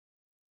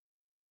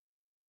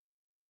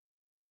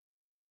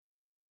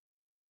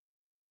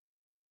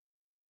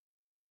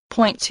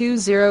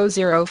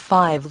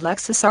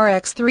Lexus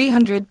RX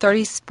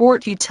 330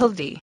 Sport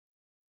Utility.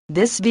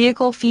 This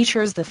vehicle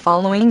features the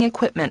following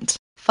equipment: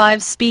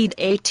 5-speed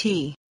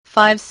AT,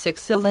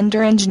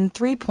 5-6-cylinder engine,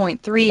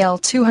 3.3L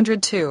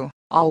 202,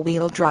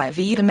 all-wheel drive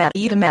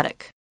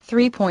automatic,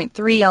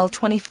 3.3L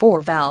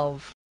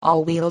 24-valve,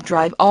 all-wheel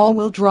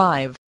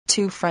drive,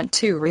 2 front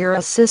 2 rear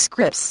assist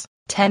grips,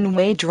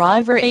 10-way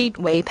driver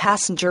 8-way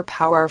passenger,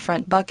 power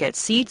front bucket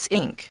seats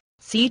Inc.,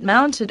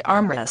 seat-mounted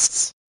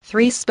armrests,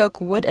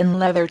 3-spoke wood and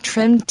leather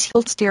trimmed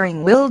tilt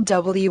steering wheel,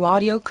 W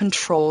audio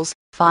controls,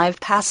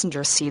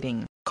 5-passenger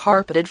seating,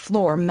 carpeted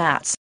floor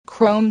mats,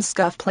 chrome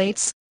scuff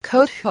plates,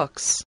 coat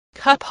hooks,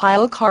 cut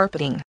pile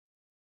carpeting.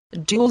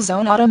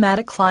 Dual-zone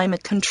automatic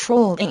climate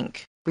control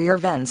Inc., rear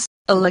vents,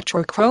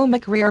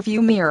 electrochromic rear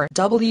view mirror,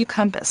 W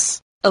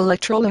compass,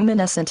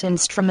 electroluminescent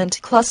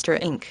instrument cluster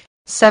Inc.,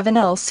 7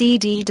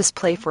 LCD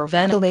display for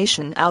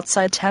ventilation,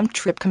 outside temp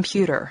trip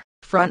computer,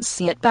 front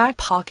seat back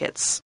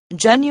pockets,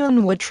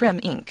 genuine wood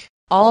trim Inc.,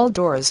 all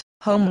doors,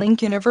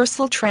 HomeLink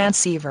universal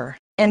transceiver,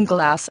 and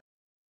glass.